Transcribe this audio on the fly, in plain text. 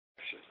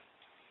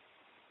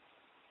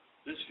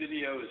This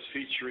video is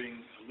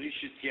featuring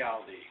Alicia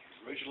Tealdi,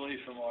 originally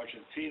from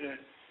Argentina,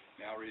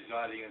 now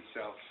residing in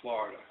South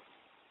Florida.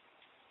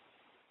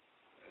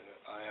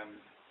 I am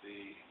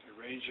the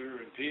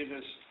arranger and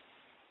pianist.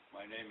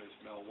 My name is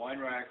Mel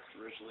Weinrach,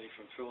 originally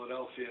from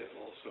Philadelphia,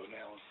 also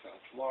now in South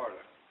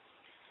Florida.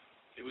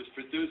 It was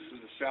produced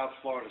in the South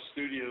Florida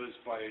studios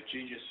by a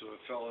genius of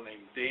a fellow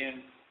named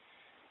Dan.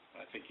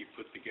 I think he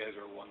put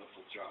together a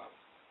wonderful job.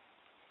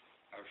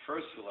 Our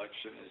first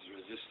selection is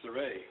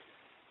Resistire,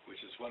 which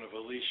is one of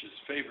Alicia's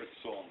favorite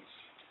songs,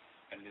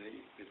 and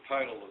the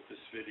title of this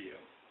video.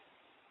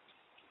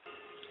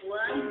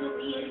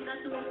 Cuando pierda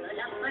toda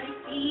la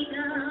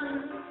partida,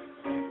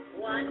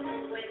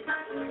 cuando vuelva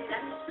con la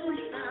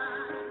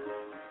soledad,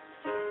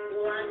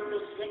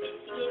 cuando se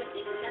despierte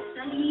en la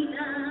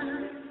salida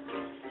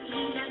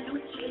y la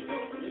noche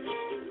doble de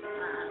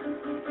paz,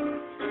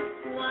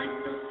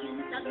 cuando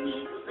sienta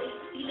miedo del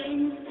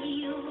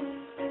silencio,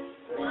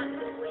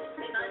 cuando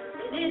vuelve a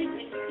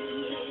mantenerme en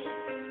pie,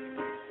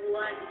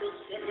 cuando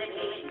se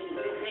revele mi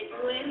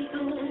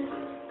recuerdo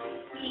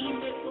y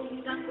me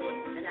ponga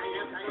contra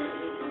la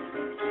pared,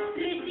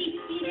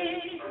 resistiré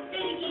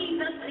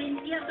erguida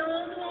frente a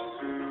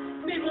todo,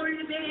 me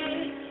volveré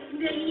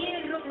de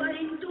hierro para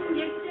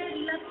endurecer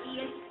la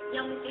piel, y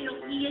aunque los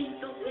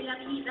vientos de la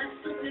vida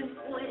soplen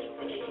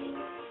fuerte,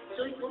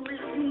 soy como el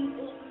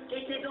junco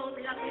que se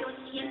dobla pero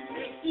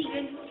siempre sigue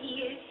en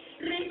pie,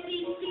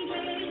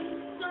 resistiré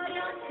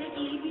para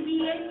seguir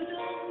viviendo,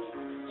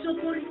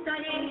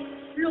 soportaré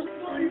los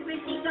golpes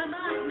y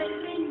jamás me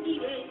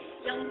rendiré,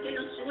 y aunque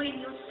los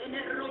sueños se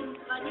me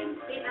rompan en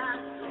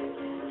pedazos,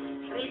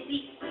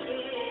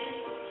 resistiré,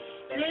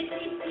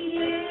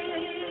 resistiré.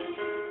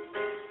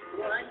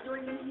 Cuando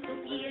el mundo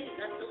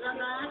pierda toda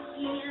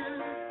magia,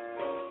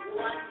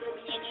 cuando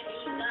mi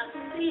enemiga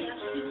sea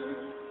yo,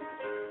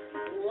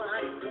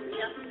 cuando me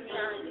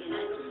apuñale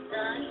la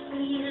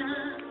nostalgia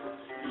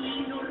y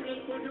no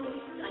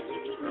reconozca ni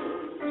mi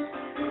voz,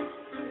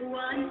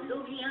 cuando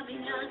me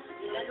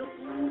amenace la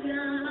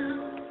locura,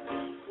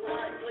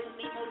 cuando en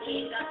mi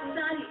moneda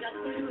salga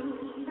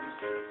cruz,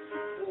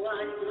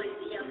 cuando el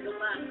diablo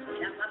pase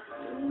la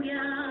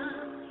factura,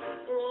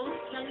 o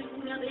que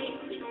alguna vez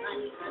me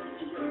salga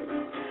Dios,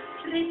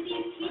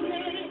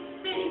 resistiré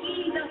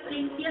erguida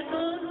frente a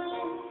todo,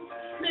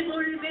 me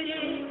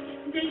volveré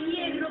de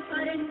hierro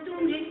para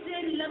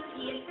endurecer la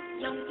piel,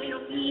 y aunque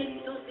los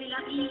vientos de la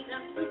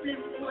vida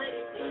soplen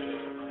fuerte,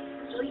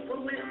 soy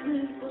como el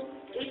junco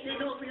que se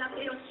dobla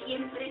pero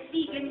siempre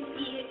sigue en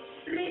pie,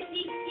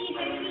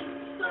 resistiré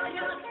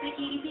para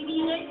seguir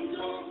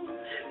viviendo,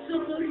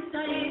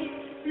 soportaré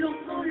los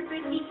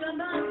golpes y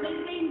jamás me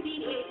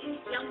rendiré,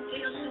 y aunque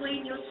los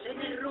sueños se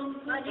me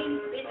rompan en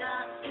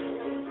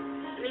pedazos,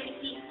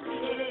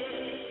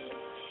 resistiré,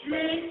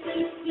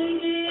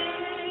 resistiré.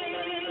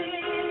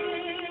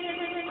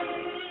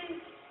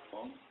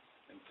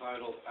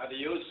 Entitled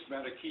Adios,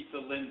 Mariquita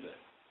Linda.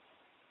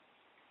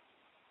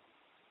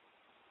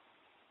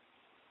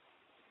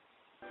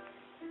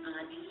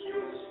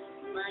 Adiós,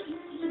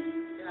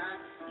 mariquita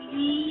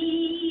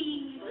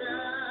linda,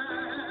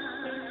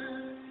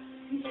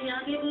 ya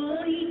me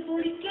voy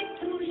porque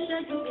tú ya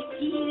no me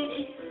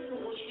quieres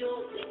como yo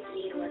te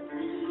quiero a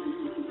ti.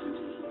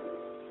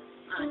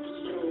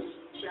 Adiós,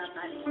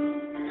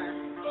 chaparrita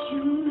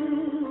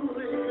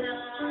chula,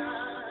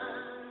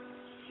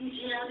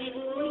 ya me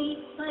voy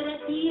para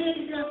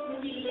tierras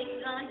muy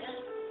lejanas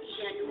y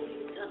ya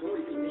nunca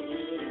volveré.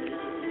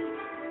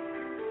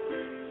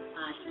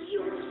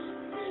 Adiós,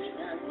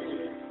 vida de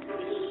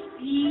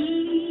mi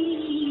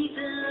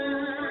vida,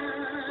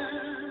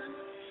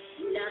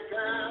 la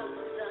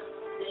causa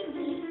de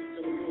mis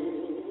dolores,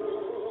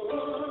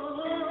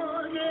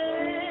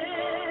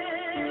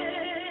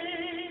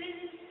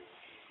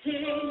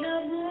 el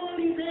amor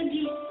de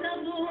mis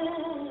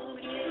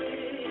amores,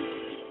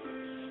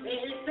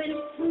 el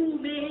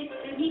perfume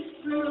de mis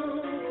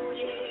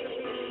flores,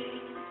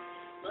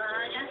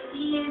 para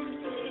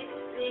siempre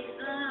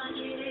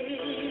dejaré.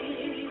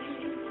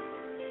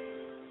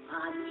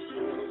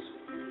 Adiós,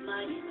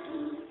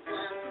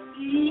 mariquita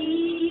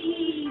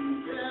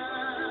linda,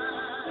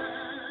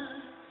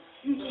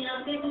 ya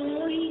me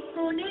voy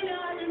con el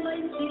alma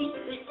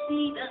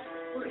entristecida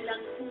por la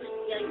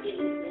angustia y el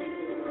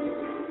dolor.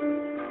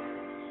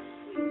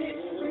 Me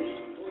voy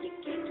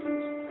porque tú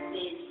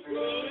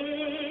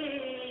desees,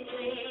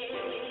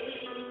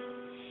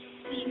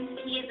 sin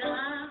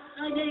piedad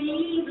han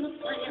herido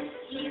para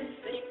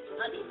siempre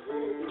a mi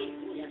pobre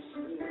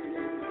corazón.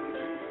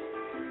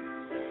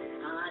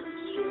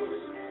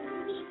 Adiós,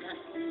 mi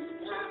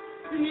casita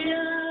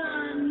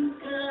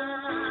blanca,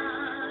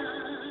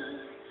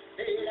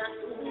 la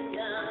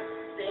cuna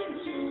de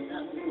mis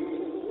amores.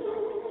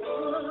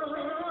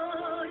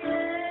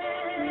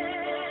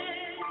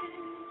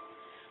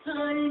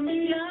 Al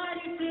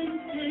mirarte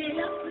entre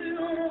las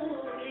flores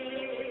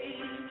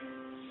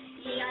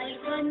y al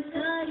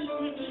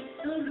cantarte mis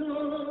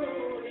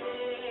dolores,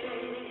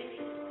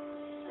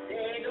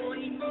 te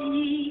doy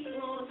mi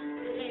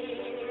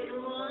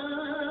postrero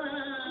adiós.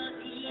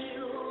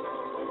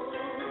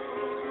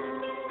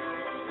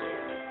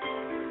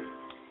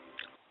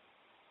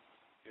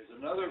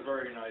 another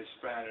very nice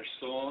Spanish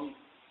song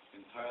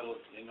entitled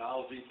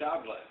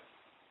Inolvidable.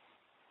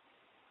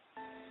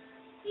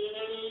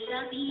 En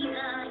la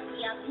vida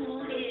hay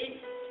amores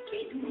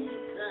que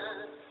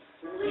nunca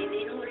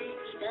pueden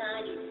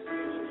olvidarse,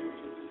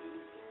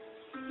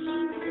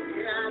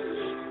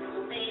 imborrables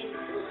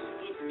momentos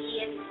que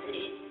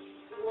siempre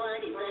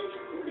guarda el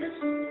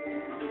corazón.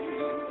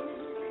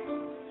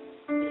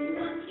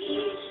 Pero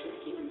aquello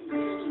que un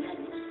día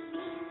nos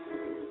hizo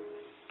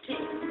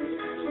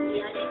sentir mi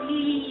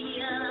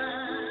alegría,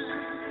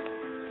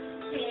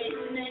 es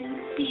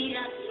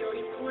mentira que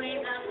hoy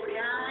pueda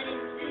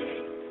borrarse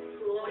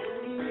con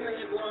un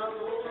nuevo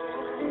amor.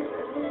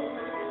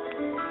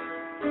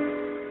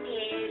 He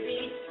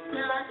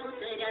besado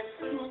tras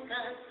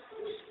bocas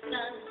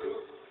buscando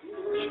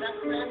nuevas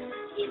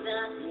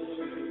ansiedades,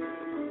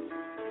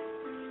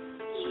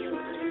 y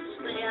otros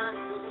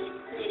brazos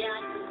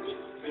esperando me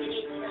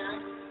estrechan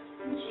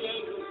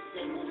llenos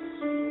de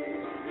emoción.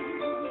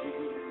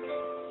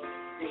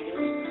 Pero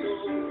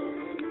solo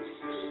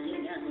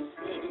consiguen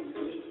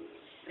hacerme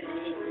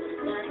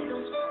recordar lo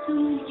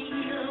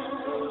suyo,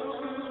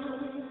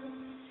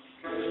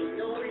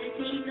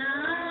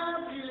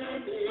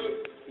 inolvidablemente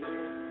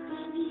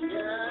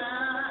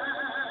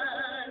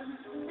mirar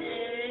en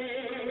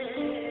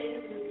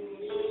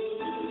mí.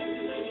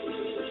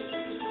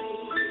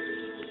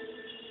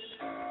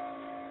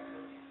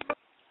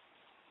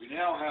 We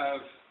now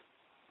have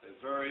a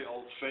very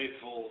old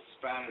faithful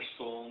Spanish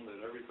song that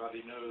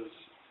everybody knows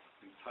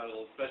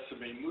entitled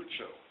Bésame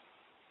Mucho.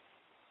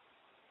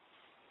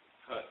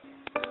 Cut.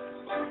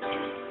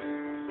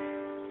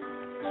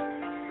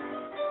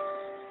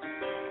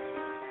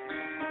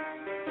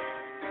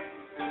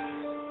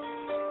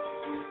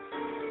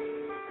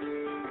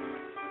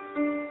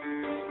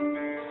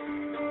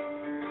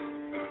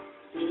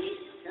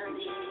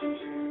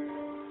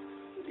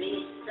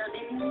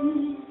 Bésame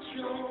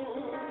mucho,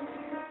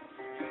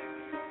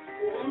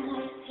 como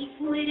si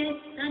fuera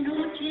esta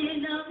noche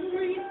la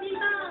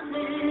última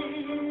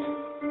vez.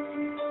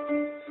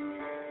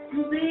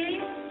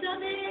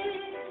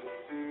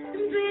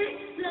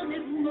 Bésame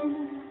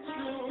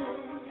mucho,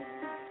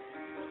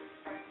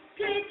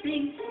 que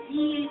tengo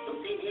miedo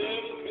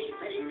tenerte y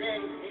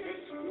perderte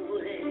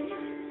después.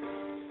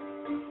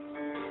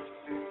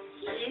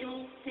 Quiero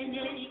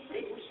tenerte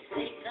muy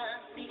cerca,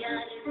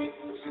 mirarme en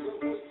tus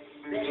ojos,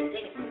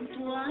 verte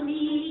junto a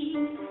mí.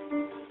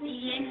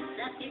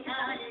 Piensa que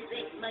tal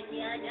vez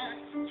mañana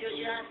yo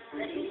ya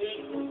estaré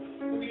lejos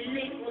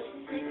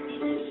de ti.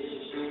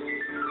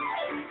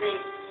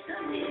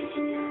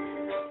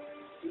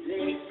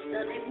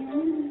 Bésame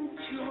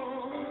mucho,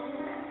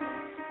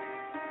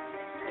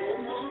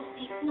 como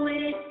si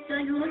fuera esta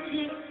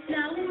noche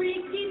la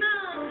última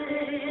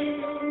vez.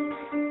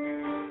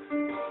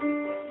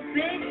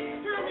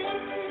 Bésame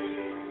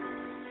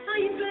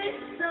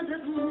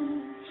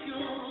mucho,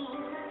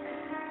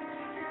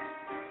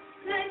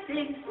 que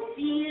tengo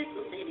miedo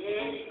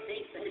tenerte y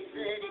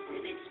perderte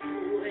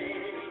después.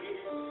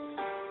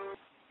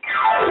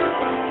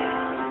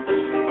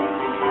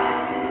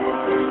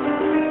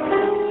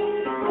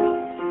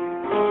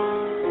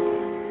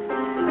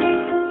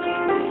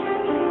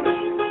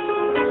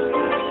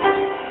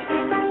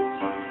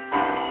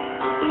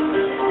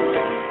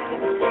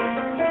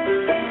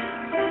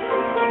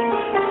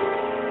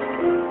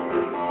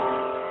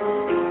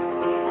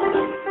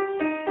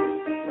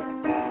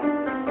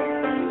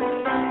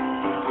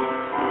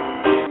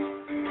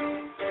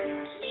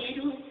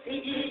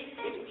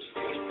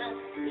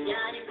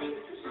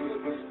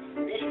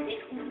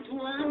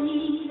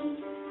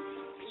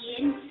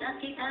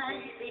 Que tal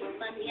vez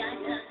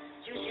mañana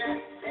yo ya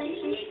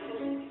estaré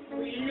lejos,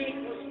 muy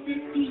lejos de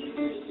ti.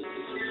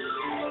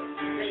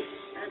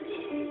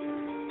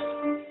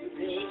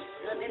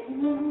 Bésame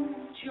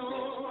mucho,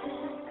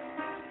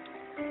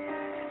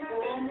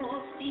 como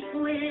si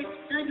fuera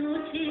esta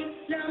noche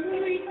la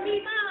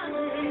última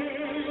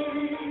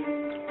vez.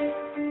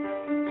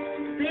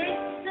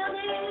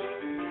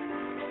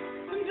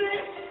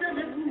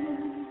 Bésame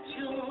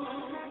mucho,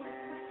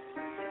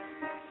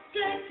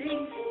 que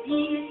tengo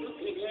miedo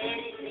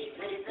tenerte y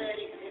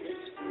perderte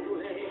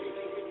después.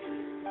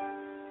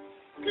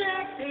 Que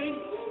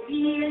tengo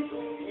miedo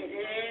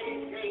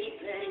tenerte y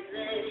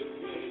perderte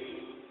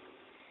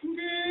después.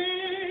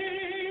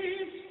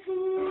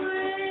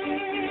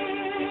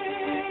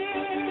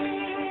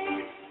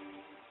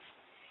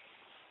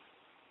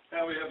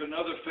 Now we have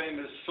another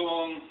famous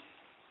song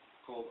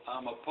called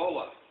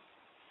Amapola.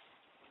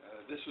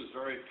 This was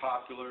very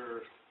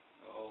popular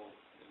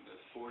in the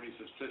 40s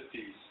and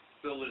 50s,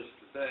 still is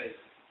today.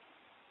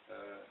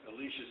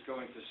 Alicia's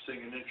going to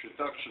sing an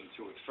introduction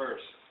to it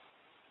first,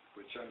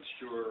 which I'm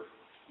sure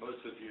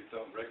most of you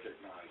don't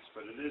recognize,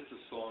 but it is the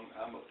song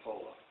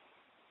Amapola.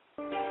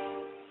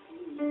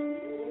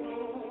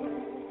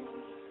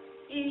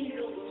 En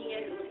los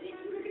hielos de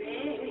tu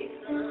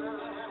reja,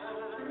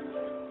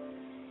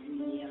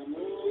 mi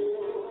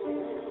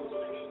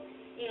amor,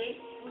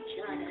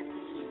 escuchar a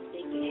ti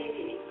te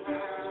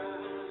queja,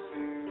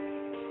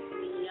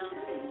 mi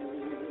amor,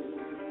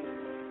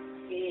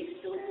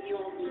 esto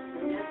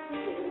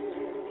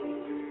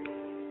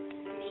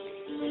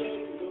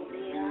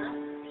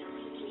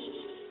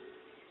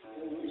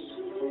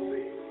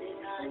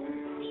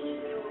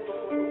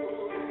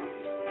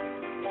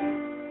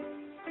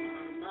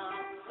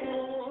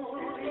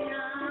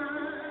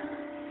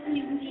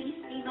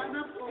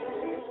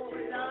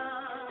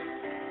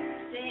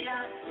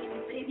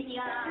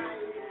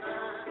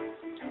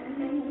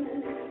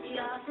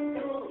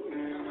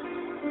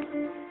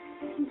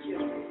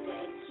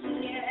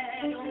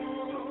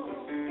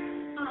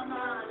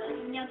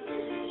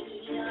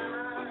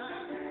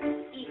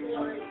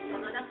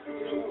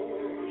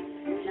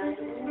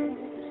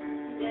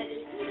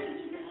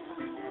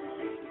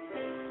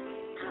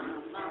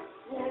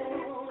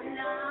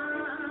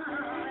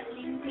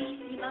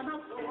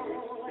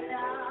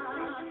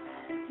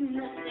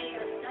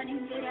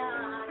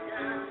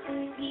ingrata,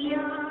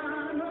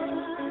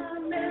 llámame,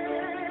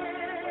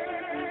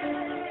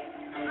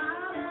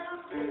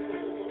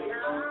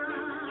 amapola,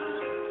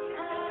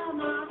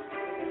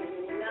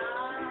 amapola,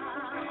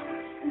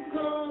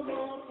 ¿cómo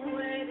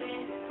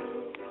puedes tú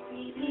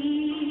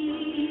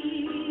vivir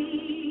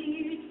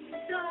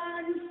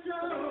tan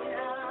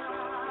sola?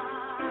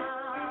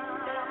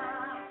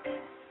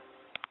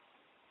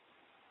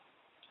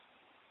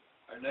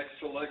 Our next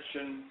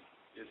selection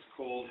is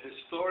called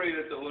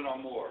Historia de un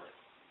Amor,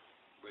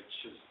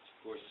 which is,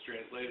 of course,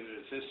 translated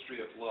as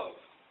History of Love.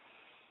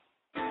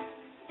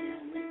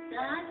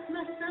 Estás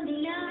más a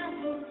mi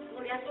lado,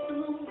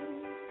 corazón,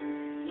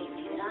 en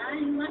el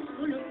alma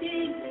solo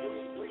tengo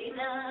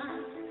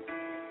soledad.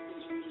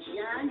 Y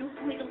ya no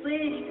puedo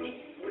verte,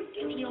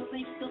 porque Dios me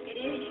hizo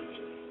quererte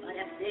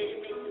para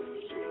hacerme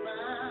sufrir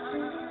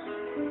más.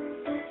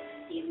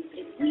 Siempre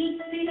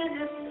fuiste la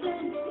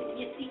razón de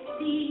mi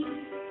existir,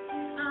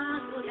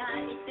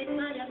 adorarte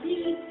para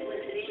mí fue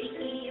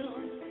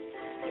religión.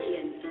 Y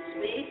en tus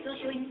besos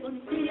yo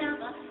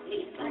encontraba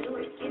el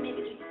calor que me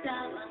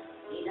gritaba,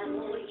 el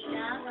amor y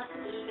la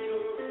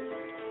pasión.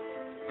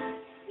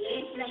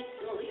 Es la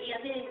historia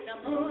de un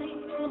amor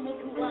como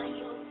no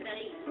hay otra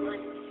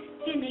igual,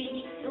 que me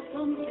hizo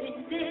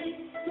comprender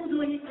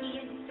todo el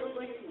bien,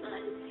 todo el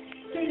mal,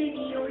 que le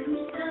dio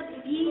luz a mi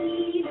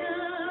vida,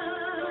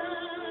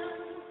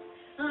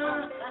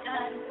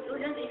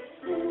 apagándola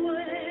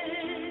después.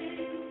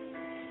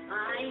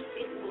 Ay,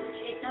 qué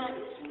noche tan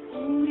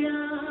oscura,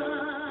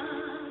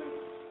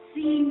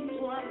 sin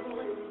tu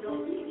amor no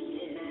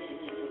viviré.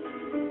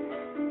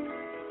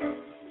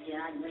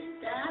 Ya no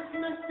estás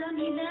más a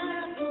mi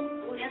lado,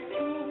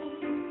 corazón,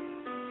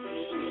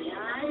 en el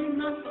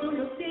alma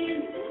solo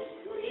tengo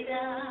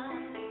soledad.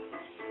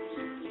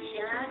 Y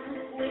ya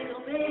no puedo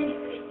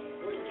verte,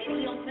 porque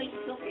Dios me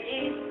hizo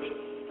quererte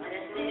para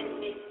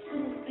hacerme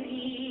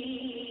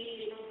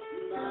sufrir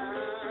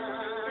más.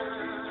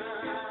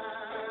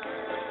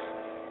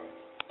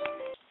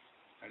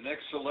 Our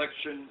next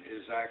selection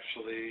is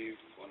actually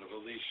one of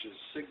Alicia's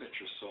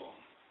signature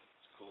songs.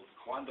 It's called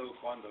Cuando,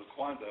 Cuando,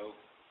 Cuando,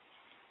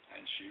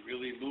 and she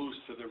really moves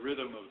to the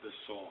rhythm of this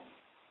song.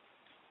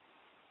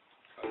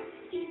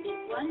 Dime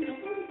cuándo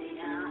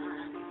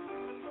volverás,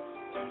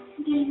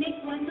 dime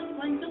cuándo,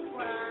 cuándo,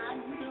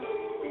 cuándo,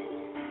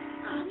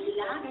 a mi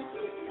lado tú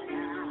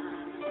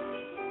estarás,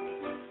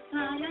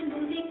 para no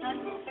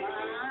dejarnos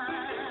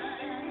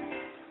más.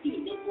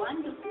 Dime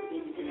cuándo tú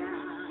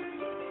vendrás,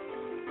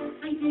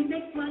 ay dime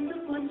cuándo,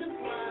 cuándo,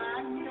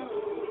 cuándo,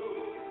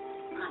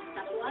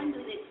 hasta cuándo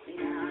de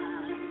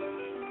esperar,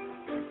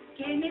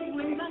 que me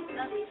vuelvas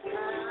a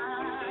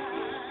besar.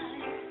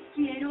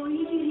 Quiero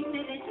oírte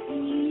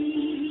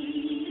decir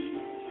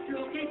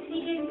lo que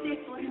sientes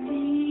por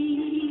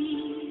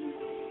mí,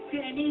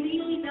 que mi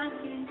vida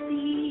sin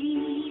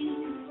ti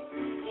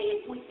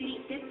es muy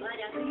triste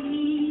para mí.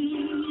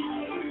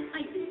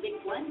 Ay, dime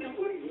cuándo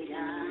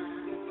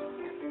volverás,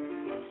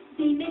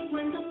 dime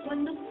cuándo,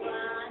 cuándo,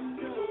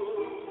 cuándo,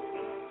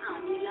 a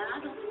mi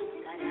lado tú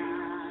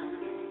estarás,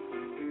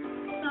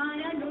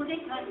 para no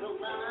dejarlo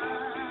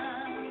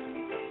más.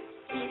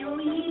 Quiero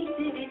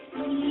oírte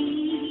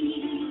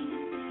decir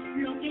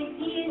lo que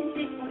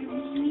sientes por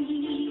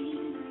mí,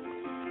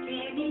 que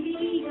mi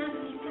vida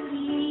sin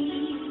ti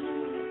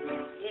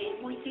es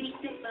muy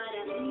triste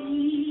para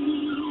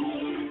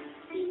mí.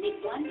 Dime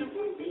cuándo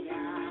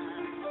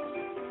volverás,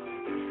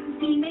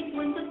 dime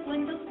cuándo,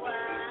 cuándo,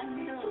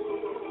 cuándo,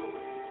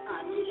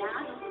 a mi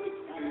lado tú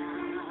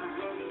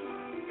estarás,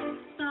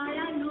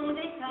 para no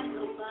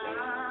dejarlo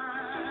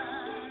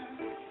más,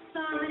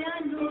 para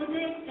no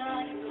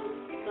dejarlo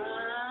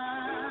más.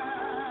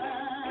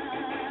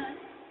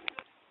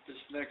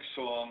 This next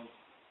song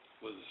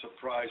was a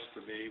surprise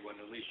to me when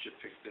Alicia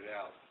picked it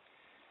out.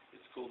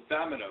 It's called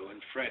Domino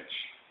in French.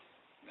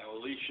 Now,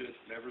 Alicia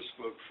never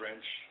spoke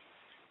French.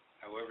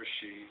 However,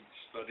 she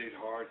studied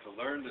hard to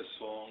learn this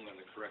song and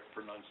the correct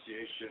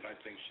pronunciation. I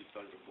think she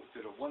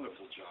did a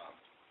wonderful job.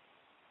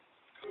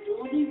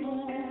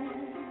 Domino,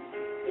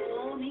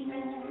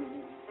 domino,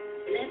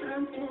 le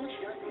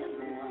brantocha del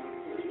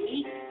nuovo,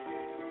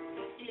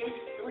 le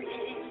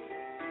soleil,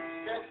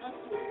 ça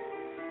fatou,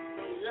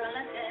 za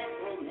la terre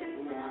comme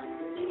moi,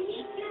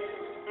 Dominique,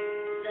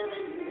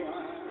 devant-moi,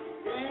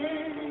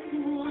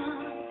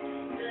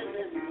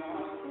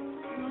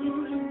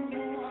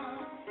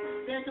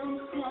 de ton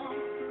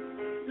corps,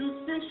 nous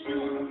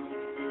séchons,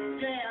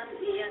 j'ai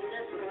appris à te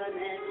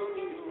promettre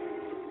domino.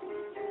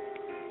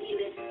 Il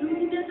est fou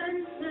de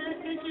penser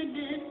que je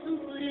ne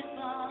souffre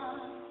pas.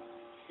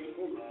 C'est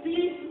mon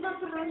fils va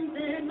prendre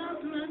ma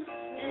place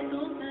et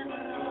dans mes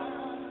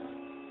bras.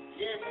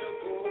 Je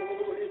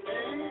supporte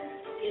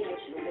quelque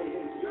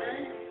chose de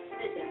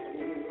cette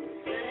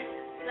rose,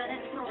 ça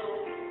est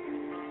trop.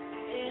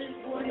 Il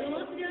voit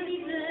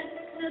d'arriver,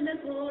 ça me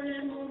vole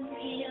mon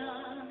bien.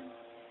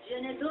 Je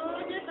ne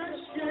dois pas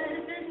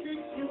chercher de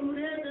sûr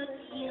de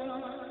bien.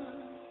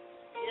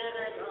 Je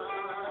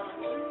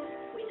regarde,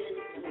 qui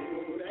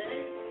dentro,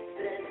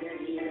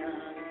 preferia,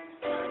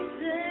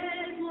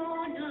 arriver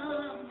mon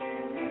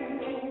amour.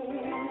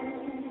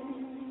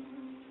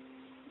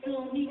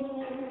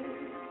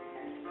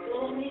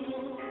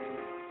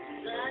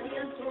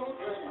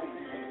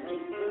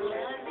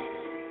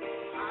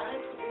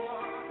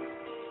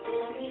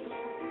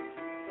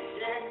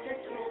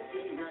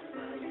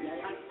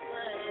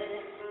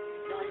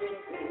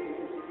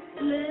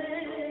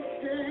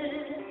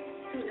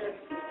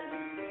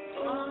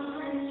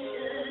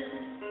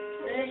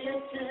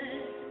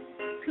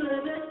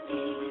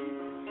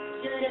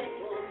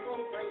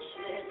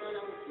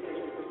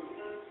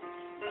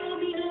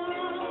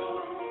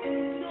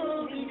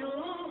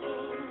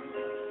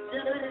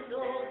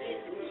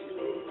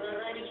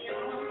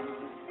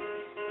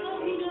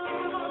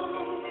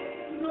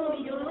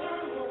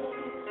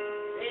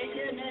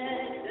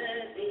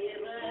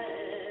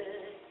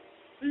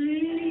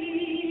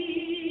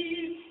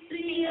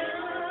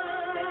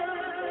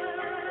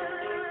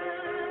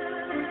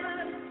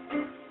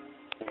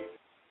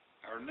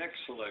 Our next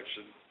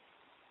selection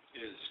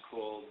is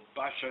called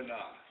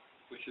Bashana,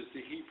 which is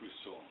the Hebrew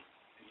song.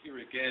 And here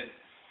again,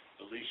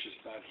 Alicia's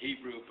not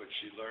Hebrew, but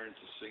she learned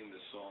to sing the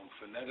song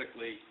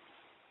phonetically,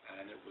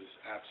 and it was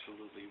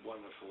absolutely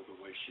wonderful the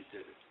way she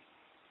did it.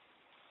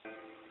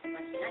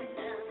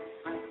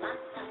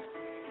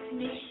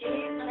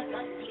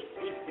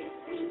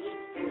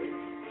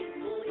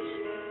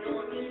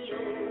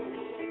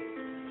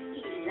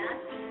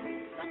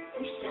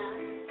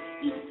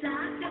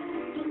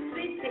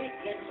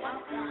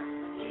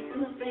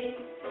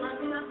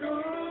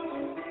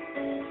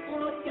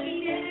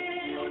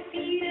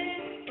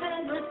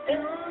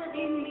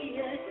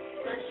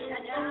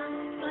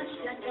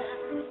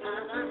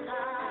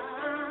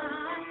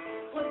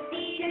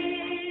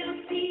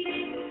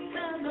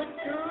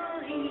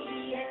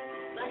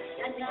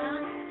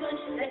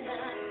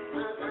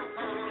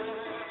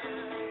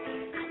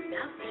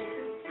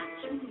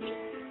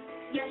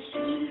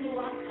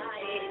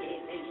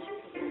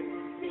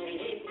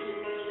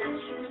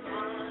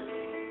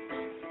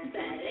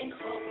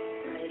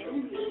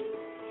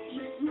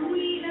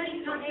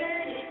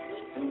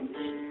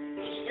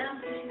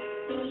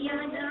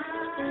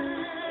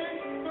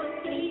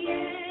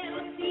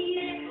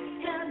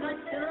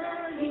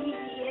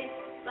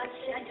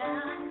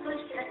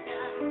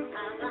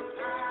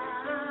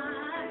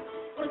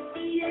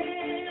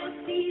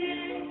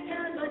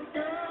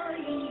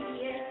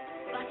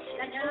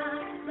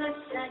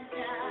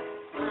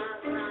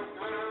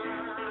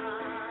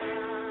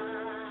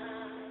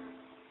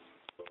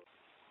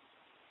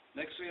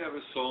 Next we have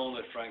a song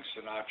that Frank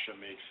Sinatra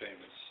made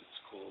famous. It's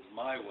called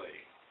My Way,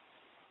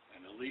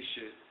 and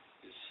Alicia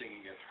is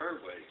singing it her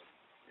way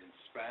in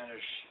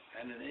Spanish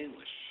and in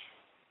English.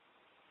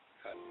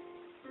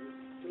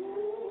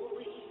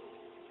 Estoy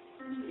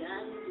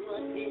mirando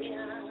hacia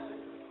allá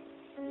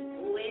y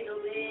puedo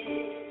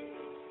ver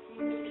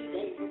mi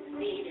vida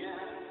entera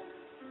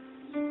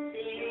y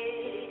sé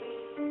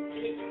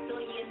que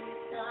estoy en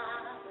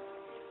paz,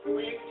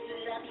 pues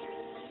la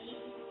viví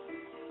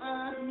a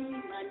mi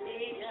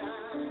manera,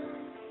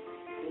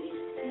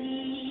 crecí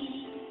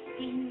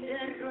sin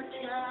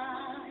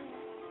derrochar,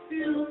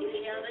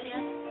 logré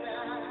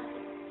abrazar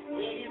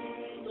el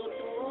mundo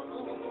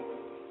todo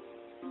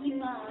y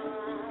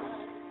más,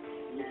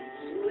 mis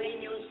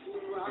sueños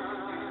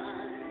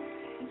fumar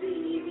de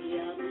mi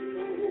amor.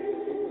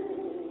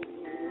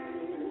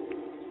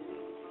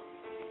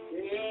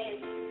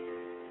 Yes,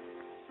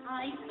 I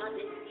had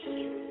a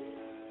few,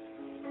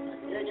 but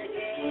then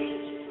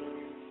again,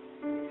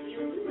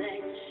 you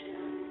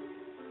mentioned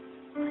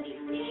I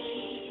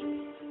did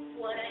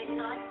what I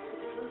had to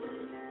do.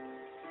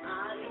 I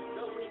was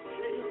always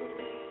through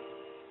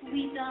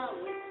without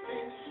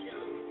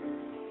exception.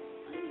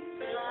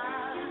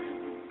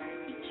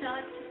 Each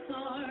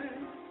actor,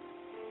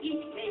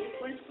 each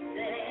paper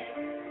step,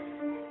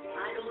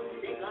 I don't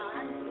think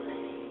I'm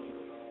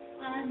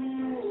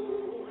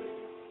more,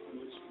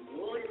 much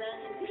more than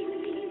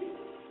this,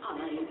 I'm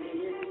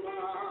in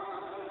my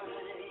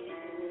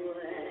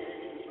way.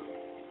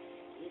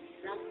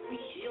 Esa fui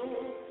yo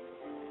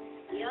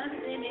que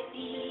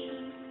arremetí,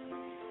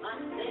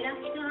 pasé la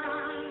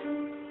cara,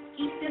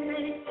 quise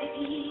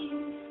perseguir,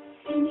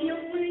 y me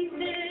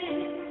oculté.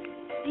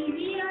 Y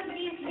me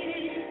arriesgué,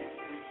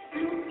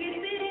 lo que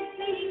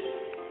merecí,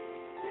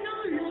 no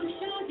lo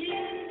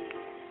lloré,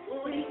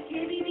 porque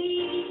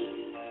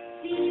viví,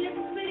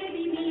 siempre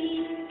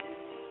viví,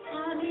 a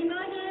mi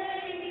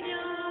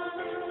manera.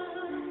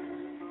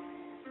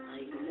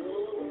 I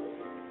know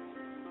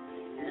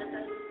I'm not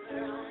a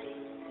cry,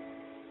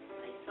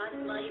 I found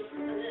my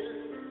fill,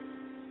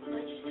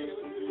 my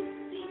shadow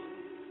losing,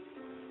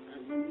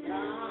 and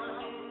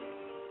now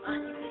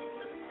I'm in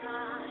the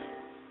sky.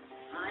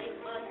 I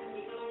was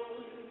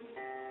young,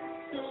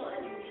 so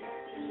I'm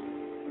missing.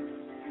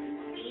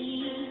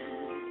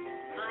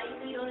 I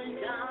feel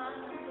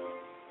down,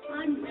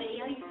 and may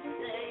I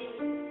say,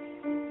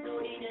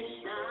 not in a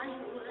shy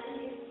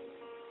way.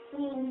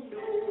 Oh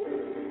no,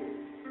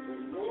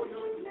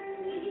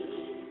 me,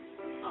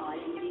 I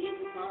need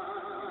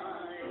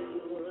my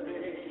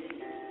way.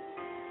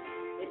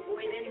 Me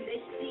pueden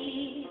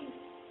decir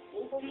o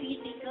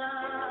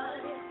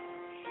criticar,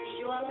 si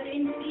yo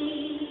aprendí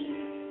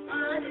a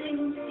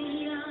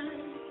renunciar,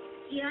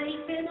 si hay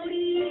que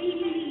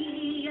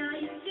morir,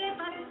 hay que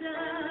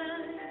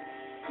pasar,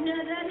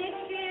 nada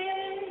dejé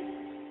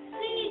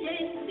ni de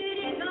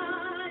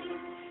entregar,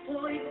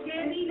 porque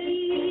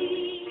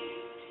viví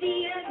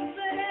siempre.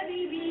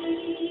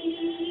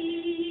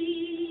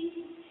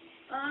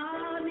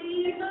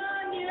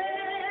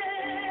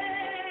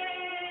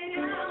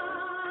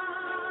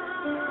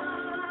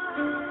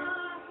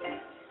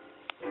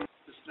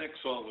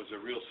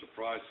 real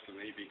surprise to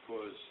me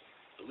because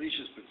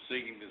Alicia's been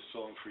singing this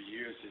song for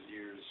years and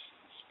years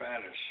in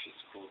Spanish.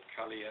 It's called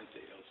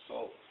Caliente el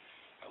Sol.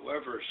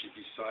 However, she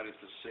decided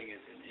to sing it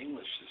in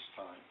English this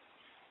time,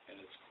 and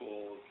it's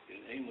called,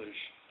 in English,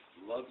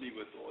 Love Me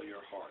With All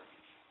Your Heart.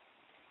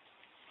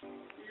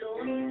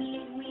 Love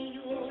me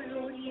with all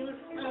of your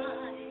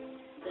heart,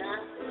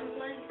 that's what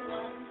I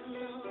want to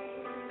know.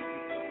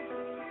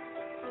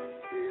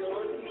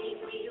 Love me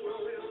with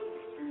all of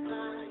your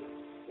heart,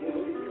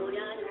 oh Lord, I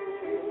know.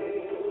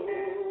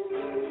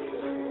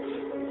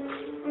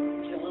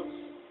 Just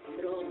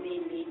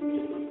promise me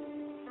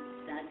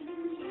that you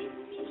give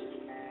me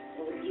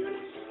all your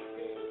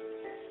kisses,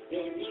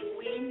 every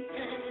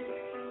winter,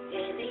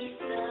 every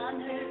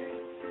summer,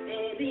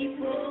 every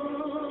fall.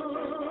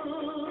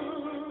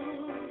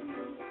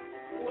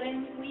 When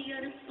we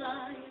are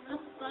far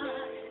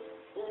apart,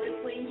 or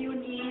when you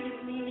need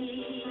me,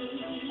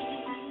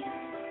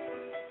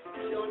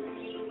 love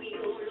me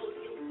with all of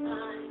your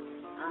heart,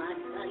 as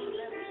I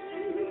love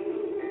you.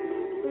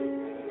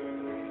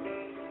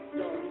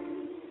 Don't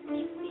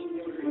give me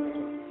your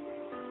love,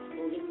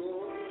 forever,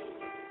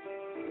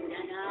 for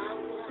an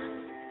hour.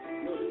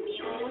 Love me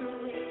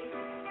always,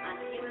 as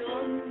you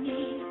love me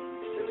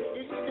from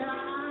the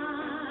start,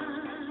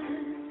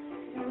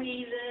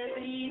 with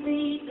every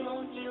beat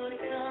of your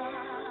heart.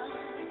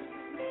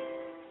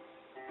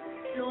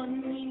 Love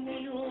me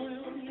with all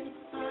of your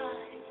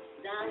heart,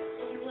 that's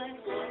all I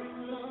want,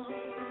 love.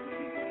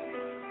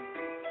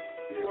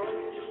 Love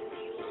me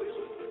with all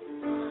of your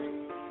heart,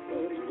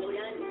 for Lord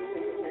I know.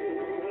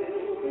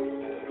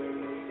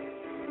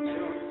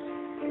 Just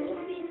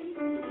promise me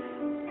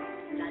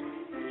that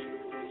you give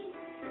me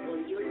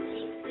all your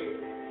kisses,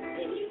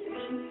 every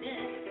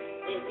winter,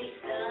 every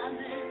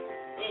summer,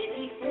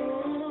 every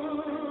fall.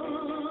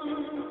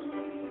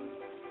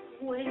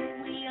 When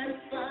we are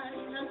far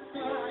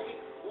apart,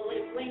 or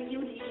when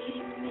you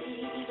need me,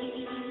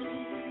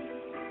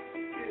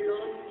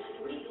 love me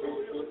with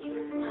all of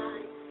your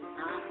heart,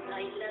 as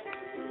I love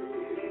you.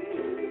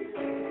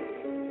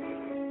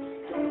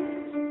 Don't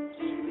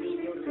give me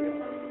your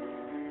love,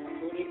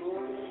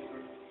 forever,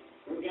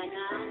 for an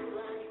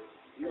hour.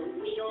 Love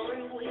me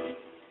always,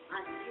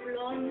 as you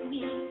love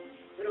me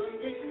from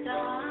the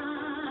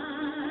start,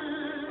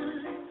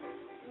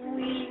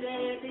 with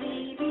every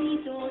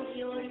beat of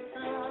your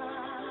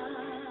heart,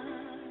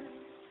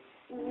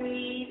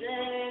 with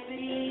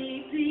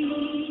every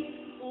beat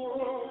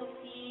of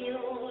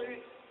your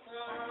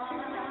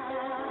heart.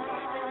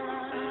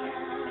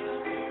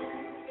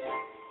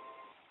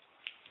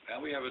 Now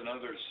we have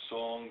another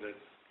song that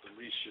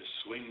Alicia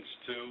swings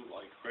to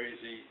like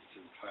crazy. It's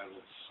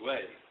entitled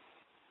Sway,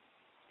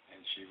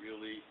 and she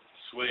really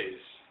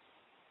sways.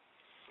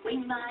 When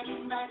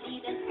marimba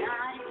vida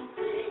estar con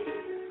play,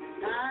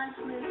 dance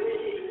with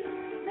it,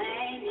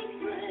 make me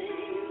play,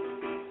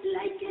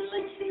 like a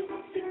elixir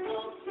of the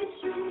coffee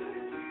shore,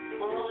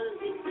 all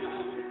the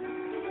time,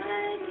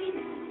 every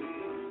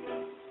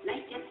night,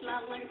 like a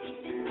flower in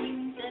the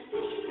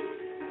tree,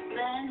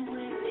 bend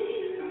with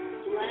it,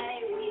 sway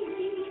with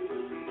me,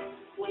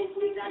 when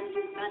we dance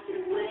you got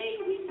away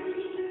with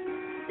me,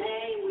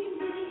 stay with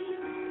me,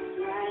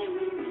 sway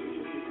with me.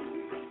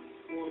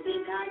 For the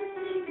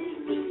dancing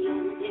will be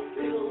on the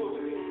floor,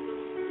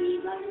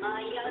 even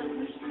my eye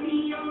will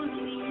see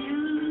only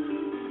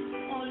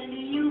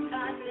you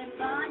got the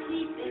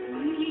body that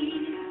we,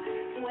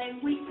 when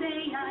we say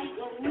I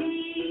go we,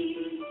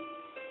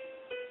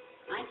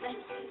 I can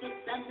see the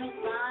sun of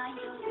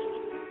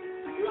violin,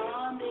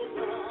 long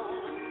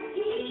before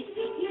it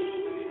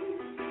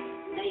begins,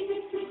 maybe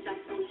please I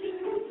only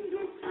don't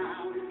know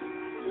how,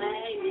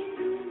 play me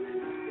through,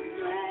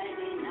 play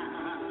me now.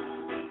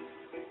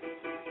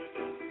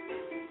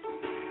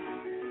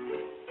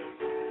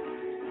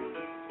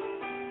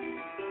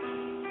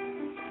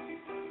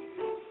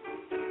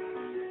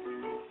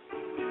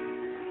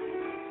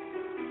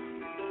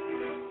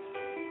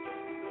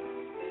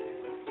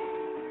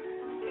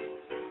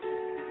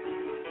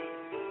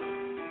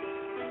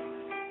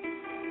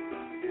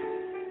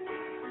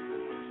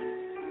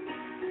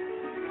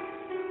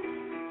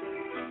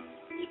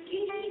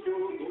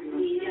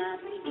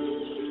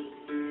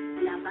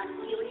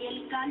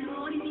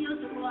 Calor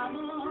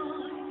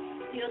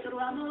de otro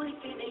amor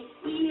que me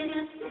hiciera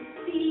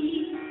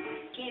sentir,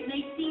 que me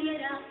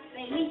hiciera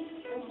feliz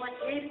como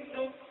ayer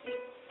yo fui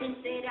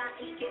sincera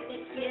y que me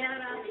quiera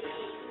a mí.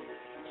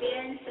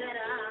 ¿Quién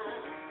será?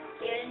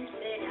 ¿Quién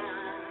será?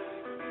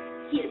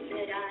 ¿Quién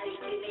será el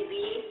que me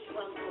dijo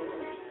amor?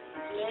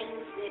 ¿Quién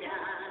será?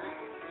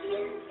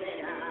 ¿Quién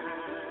será?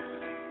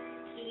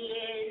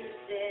 ¿Quién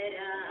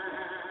será?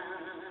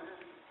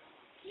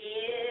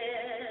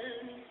 ¿Quién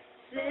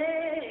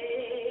será?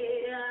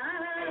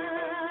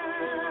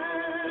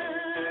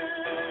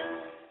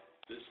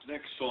 This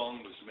next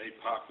song was made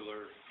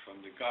popular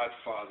from the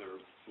Godfather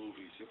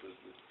movies. It was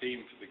the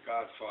theme for the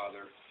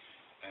Godfather,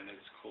 and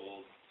it's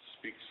called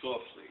Speak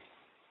Softly.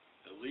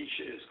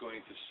 Alicia is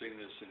going to sing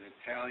this in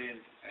Italian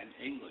and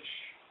English.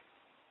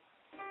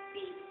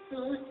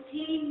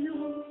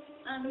 Pizzocino,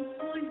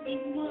 ancora di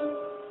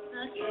nuovo,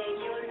 again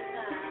your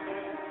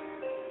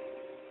hand.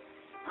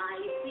 I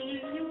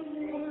feel your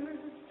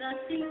warmth, I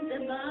think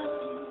about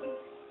you,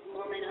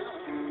 moment on.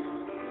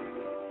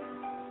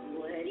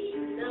 Where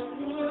in the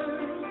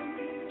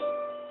world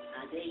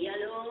are they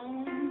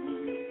alone?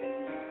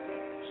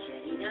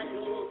 Sharing a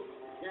love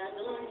that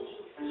only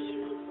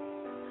few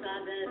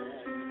have ever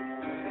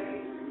known.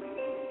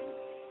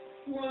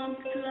 One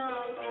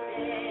cloudy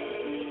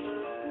day,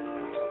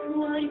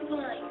 why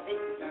find the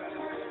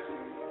sun?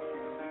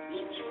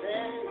 Each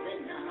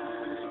velvet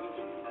night,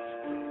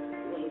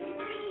 when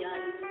we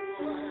are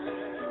one.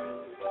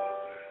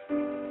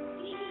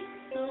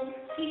 It's so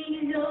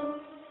kilo,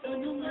 so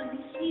no one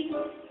sees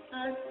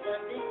us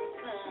but the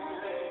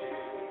sky.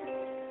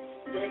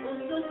 The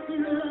ghost of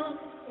love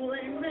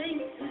were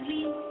made to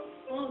live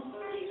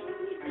until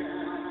we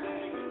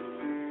die.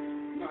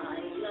 My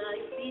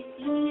life is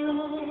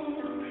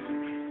yours,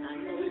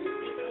 and all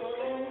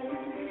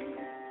because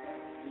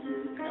you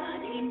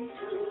got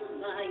into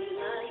my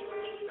life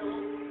with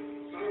love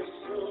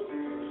so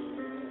true.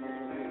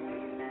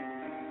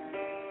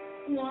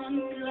 One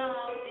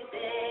cloudy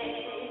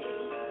day,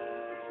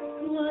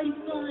 why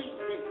find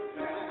the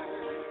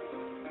sun?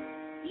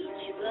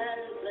 Each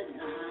velvet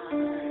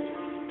night,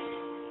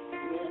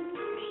 when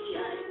we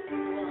are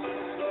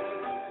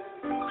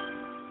one.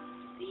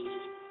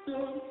 Feet so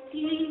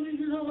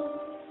low,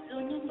 so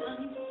no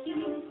one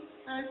sees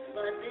us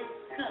but the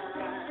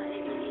sky.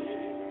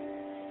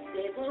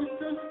 The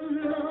ghosts of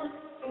love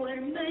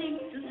were made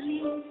to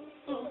live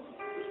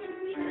until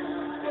we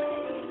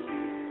die.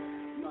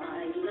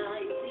 My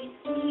life is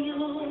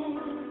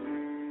yours,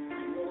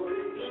 and all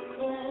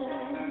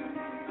because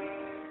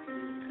you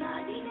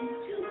got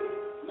into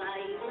my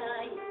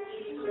life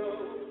with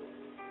love,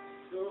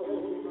 so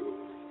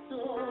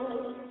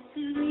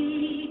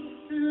sweet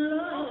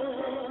love.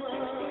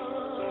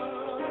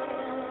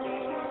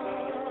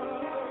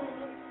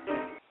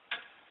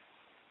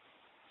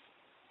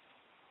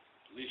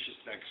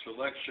 Alicia's next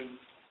selection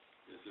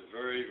is a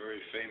very,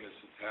 very famous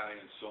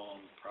Italian song,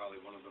 probably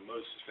one of the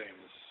most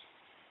famous,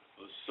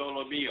 O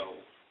Sole Mio.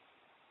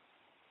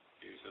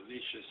 Here's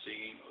Alicia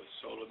singing O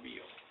Sole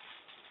Mio.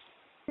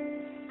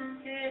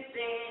 Che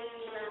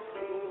bella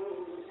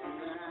cosa,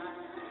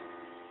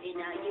 in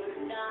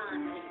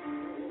aiutare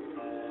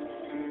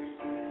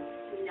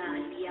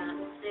un'aria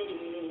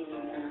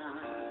serena,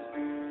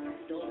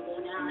 dopo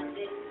una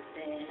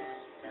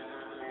tempesta,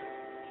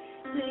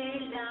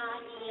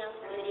 quell'aria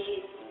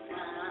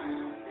fresca,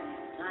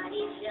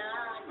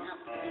 pariggiana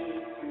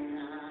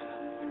fresca,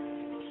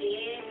 che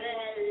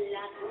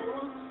bella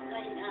cosa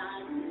in la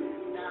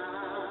luna,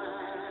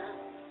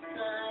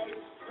 al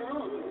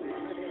sole.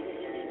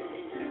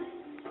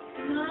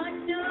 Ma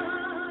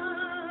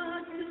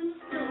già tu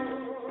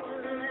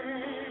sole,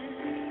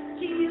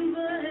 ti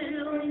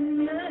velo in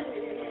me,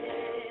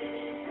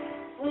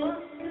 oh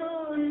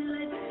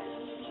sole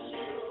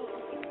mio,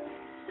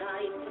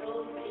 stai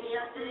pronti a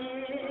te,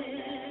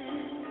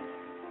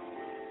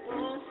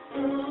 oh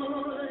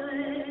sole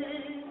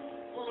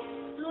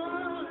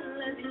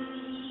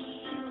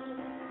mio,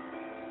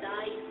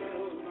 stai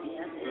pronti a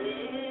te,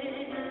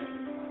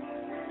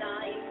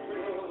 stai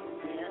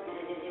pronti a te.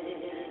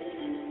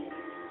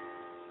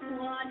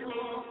 Quando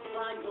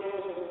fa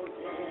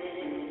notte,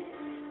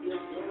 io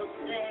sono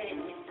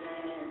sempre,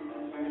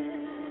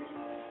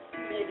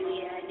 e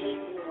vieni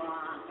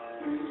qua,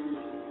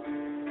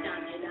 la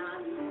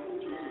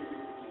melancolia,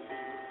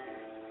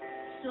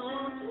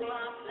 sotto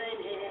la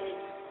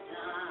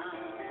finestra,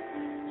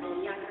 non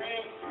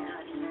arresta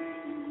via.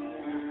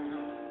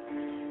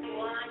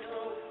 Quando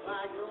fa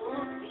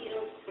notte,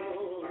 io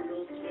solo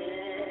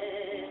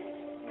c'è,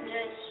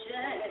 ne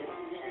scende.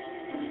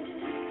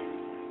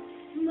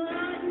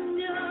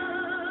 Magna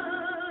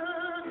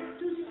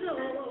tu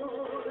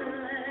sole,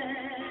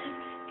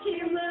 che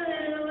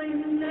velo in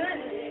me,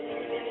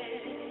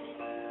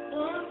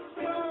 oh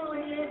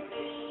sole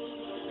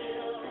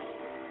mio,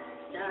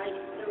 stai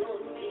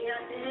pronti a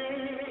te,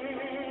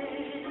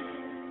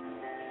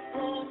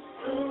 oh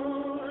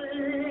sole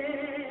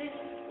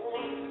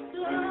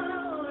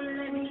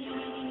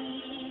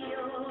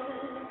mio,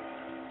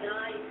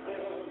 stai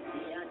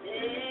pronti a te,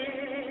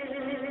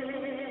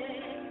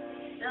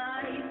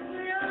 stai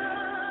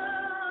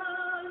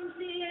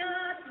pronti a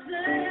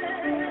te.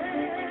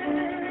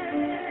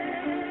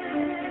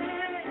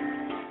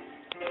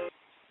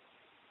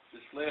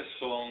 This last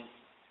song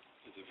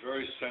is a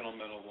very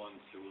sentimental one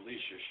to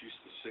Alicia. She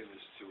used to sing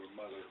this to her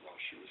mother while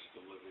she was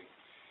still living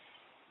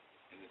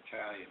in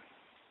Italian.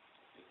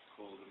 It's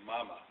called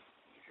Mama.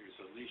 Here's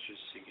Alicia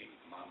singing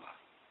Mama.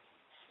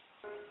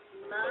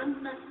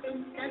 Mamma,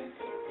 son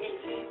tanto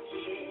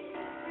felice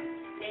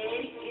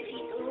perché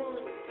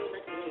ritorno da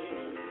te.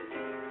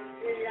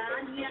 La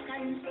mia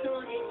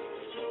canzone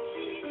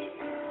dice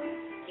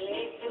che è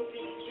più che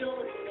il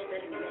giorno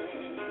per me.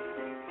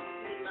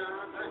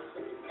 Mamma,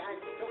 son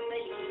tanto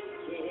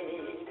felice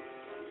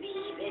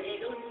vivere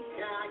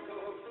lontano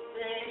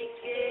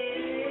perché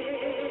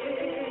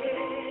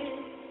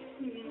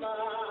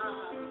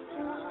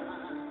mamma,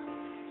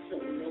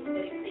 solo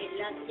per te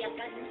la mia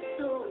canzone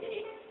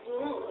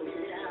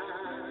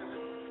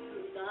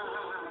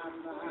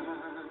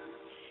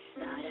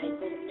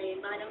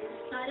ma non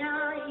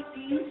sarai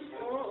più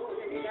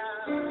sola,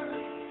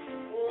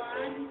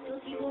 quanto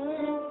ti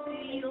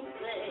voglio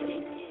bene,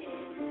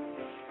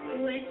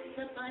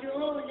 queste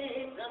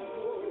parole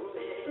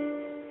d'amore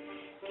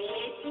che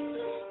ti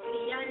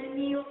sospira il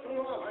mio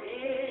cuore,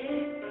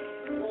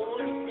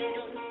 forse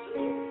non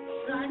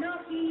sono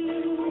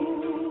più,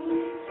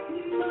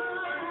 ma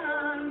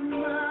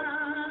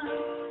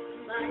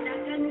la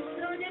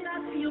canzone la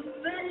più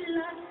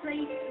bella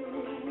sei tu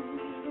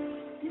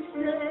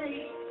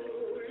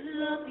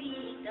la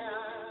vita,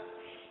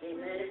 e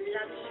per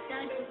la vita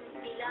non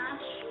ti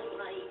lascio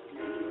mai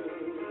più.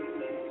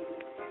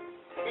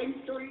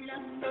 Sento la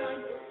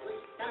mano tua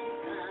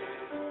stanca,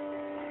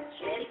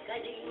 cerca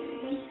di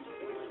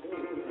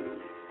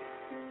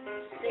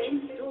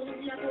sento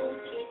la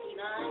voce ti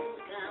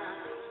manca,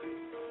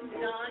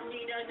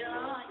 nani na na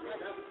na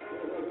na,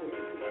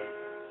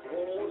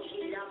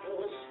 oggi la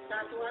costa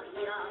tua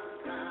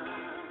bianca,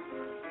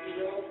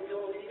 io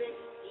voglio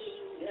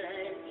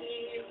estinguere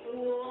il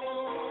cuore,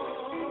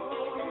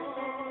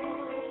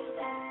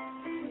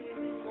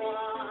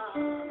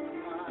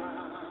 mamma,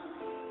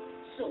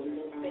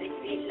 solo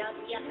perché la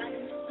mia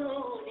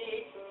canzone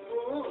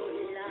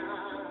vola,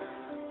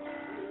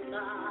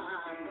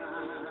 mamma,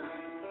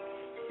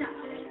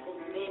 sarai con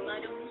me ma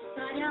non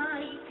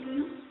sarai più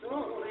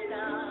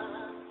sola,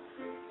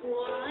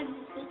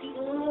 quanto ti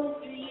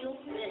voglio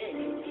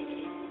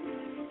bene,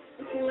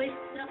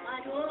 questa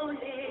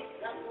parole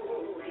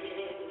d'amore